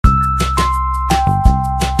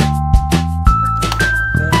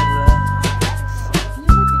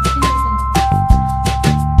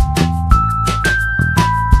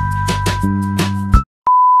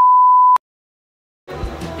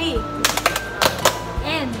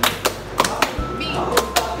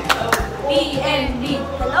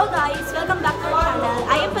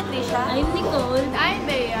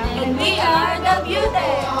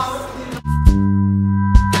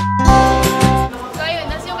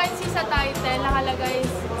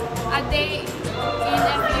day in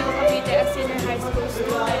FEU Cavite as senior high school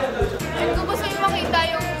student. And kung gusto nyo makita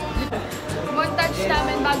yung montage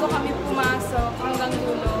namin bago kami pumasok hanggang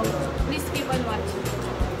dulo, please keep on watching.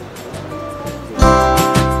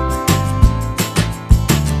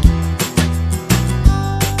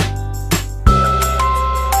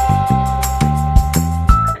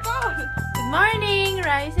 Good morning!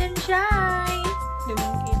 Rise and shine!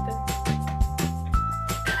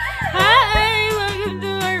 Hi! Welcome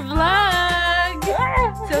to our vlog!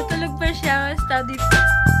 So, tulog pa siya. Study.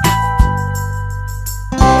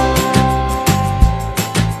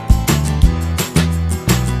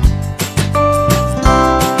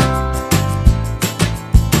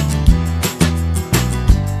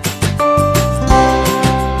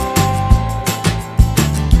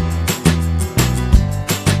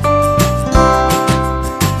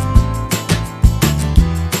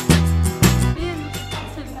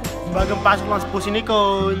 Bagong pasok lang po si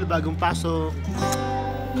Nicole. Bagong pasok.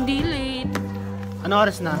 Hindi late. Ano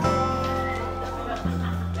oras na?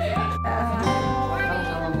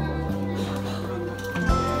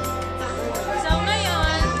 So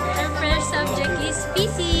ngayon, our first subject is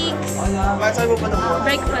physics.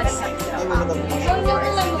 Breakfast.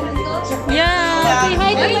 Yeah! Say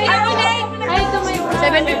hi to my vlog! Hi to my vlog!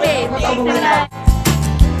 7:58.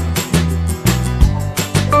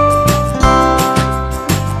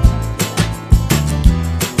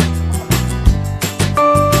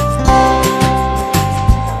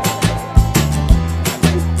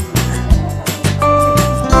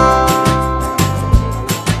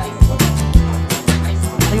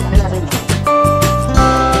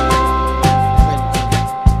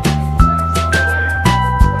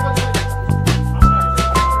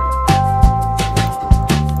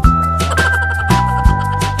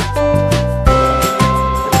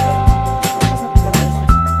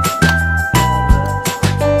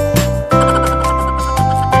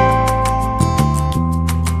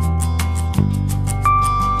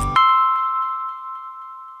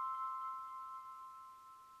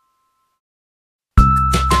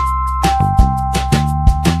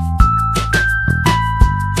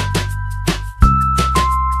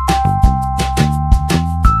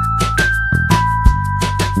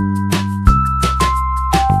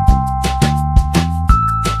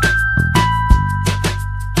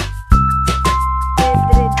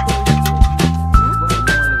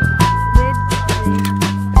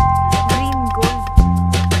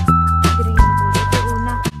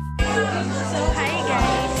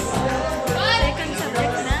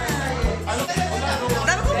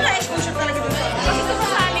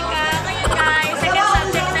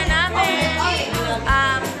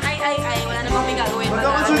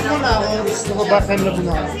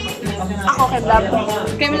 Ako, Kemlab.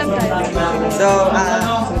 Kemlab tayo. So,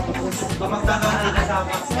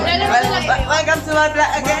 welcome to my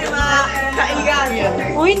vlog again, mga kaigan.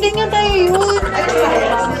 Oh, hindi nga tayo yun.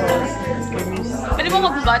 Pwede mo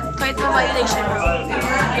mag-bot kahit na violation.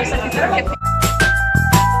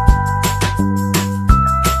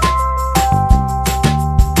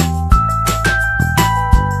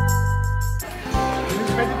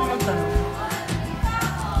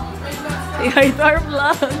 Say hi to our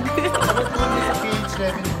vlog!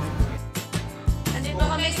 Nandito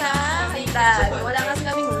kami sa Kaitan. Wala kasi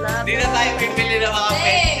kaming vlog. Hindi na tayo pipili na mga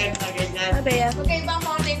pen na ganyan. Ano ba yan? Magkaibang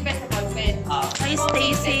fountain festival, Ben. Hi,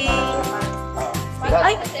 Stacy!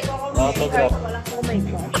 Ay! Oh my gosh.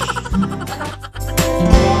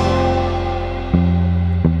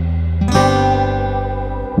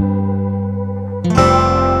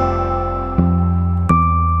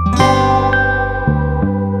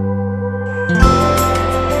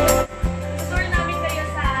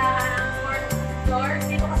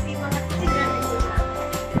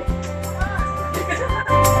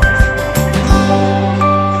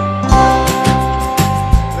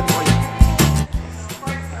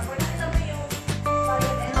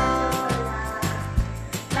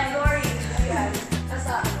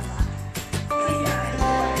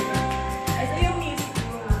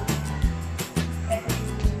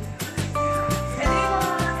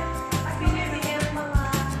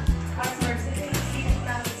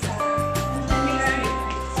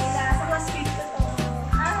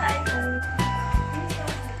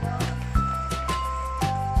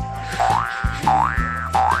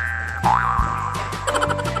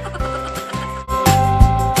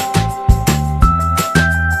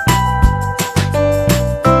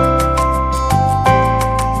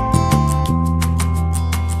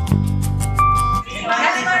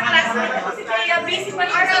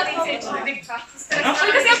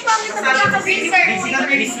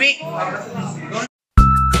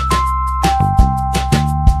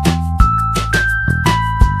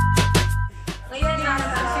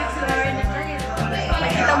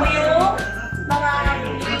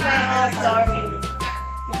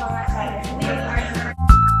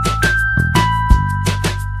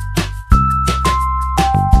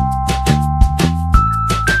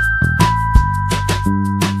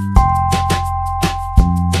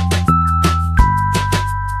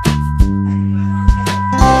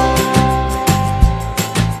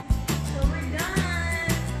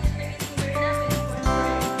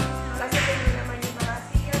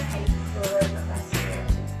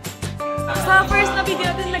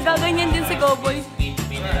 baboy.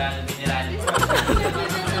 Mineral.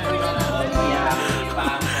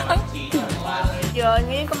 Yun,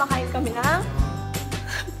 ngayon kumakain kami ng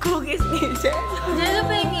cookies ni Jen. Diyan na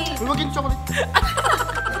pengi. Huwag yung chocolate.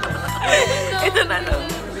 Ito na no.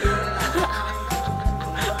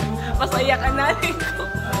 Masaya ka natin ko.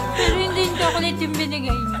 Pero hindi yung chocolate yung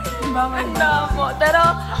binigay niya. Bawal Ang ba? damo. Pero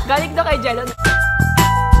galing daw kay Jen.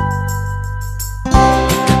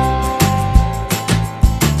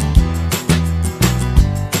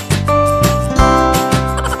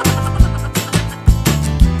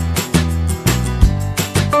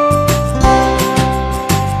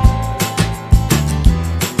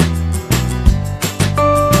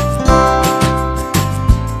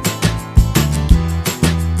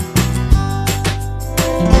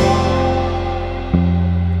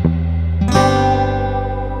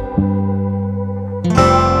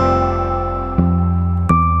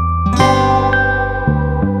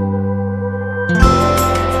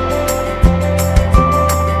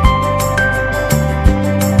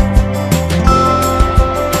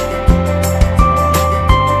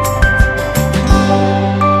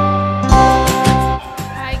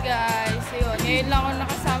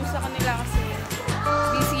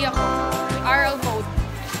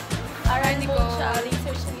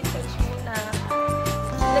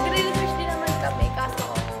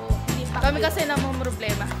 Kami kasi namang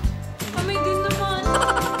problema. Kami din naman.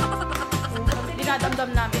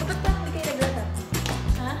 Dinadamdam namin. Ba't ba hindi kayo naglata?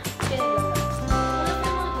 Ha? Kayo naglata? Wala pa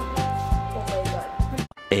mga tubig. Oh my God.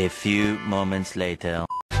 A few moments later.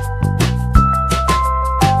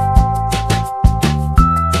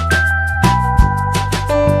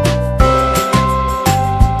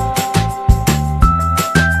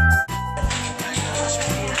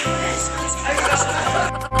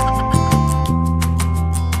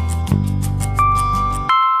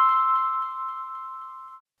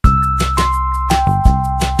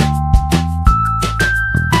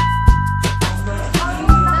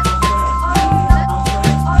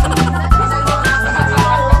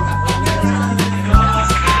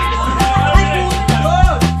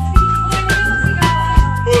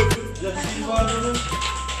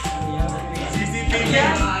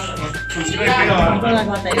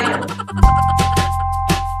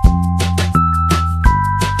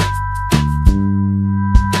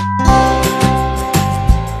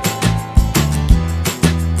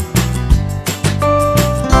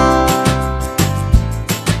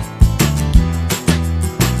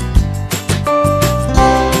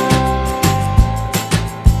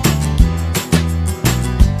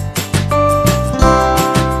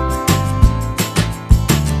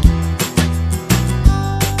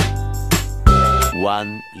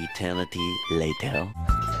 One eternity later.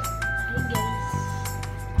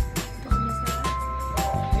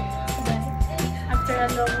 After a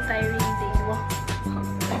long tiring day, wow.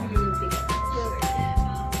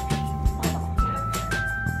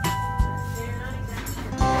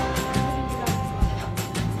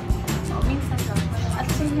 Minsan lang. At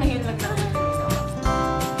so ngayon lang naman.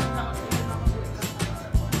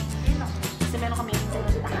 Kasi meron kami yung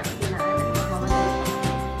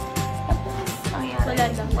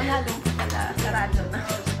wala lang pala. Sarado na.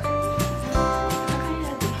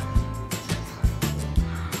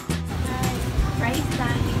 Price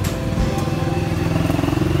time.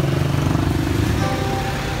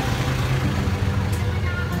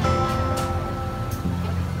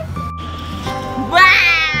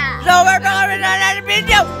 Lower pa kami na ng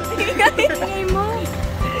video! Ingay mo.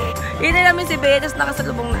 Kita namin si Bea, tapos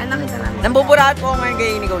nakasalubong na. Nakita namin. Nambuburahan po ako ngayon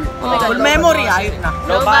kay Nicole. Full memory, ayun na.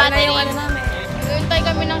 Low na yung ano namin. Nagantay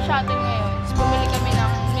kami ng shuttle ngayon. Tapos bumili kami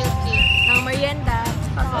ng milk tea. Ng merienda.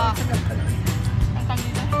 Ang tang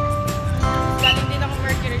nila. Galing din ako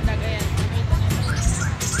Mercury Tag. Ayan.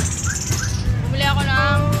 Bumili ako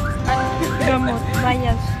ng Gamot.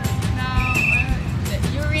 Bayas.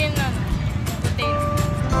 urine protein.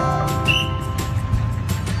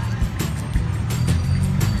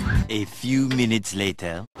 A few minutes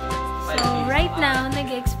later. So, right now,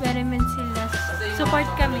 nag-experiment sila. Support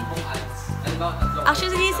kami.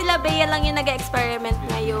 Actually, sila Bea lang yung nag-experiment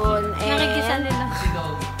ngayon. And Nakikisa nila.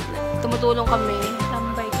 tumutulong kami.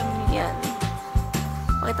 Tambay kami. Yan.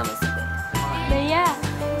 Pakita mo si Bea. Bea!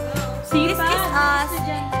 This is us.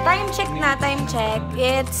 Time check na, time check.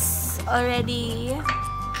 It's already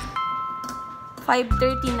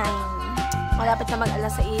 5:39. Malapit na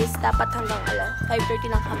mag-alas 6. Dapat hanggang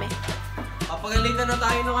 5:30 lang kami. Papagalitan na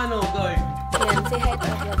tayo ng ano, guard. Yan, say hi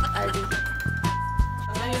to Aldi.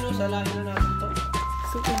 Ayun, salahin na natin ito.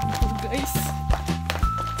 Super cool, guys.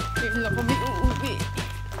 Ngayon lang kami uuwi.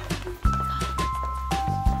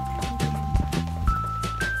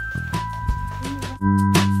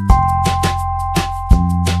 Bye!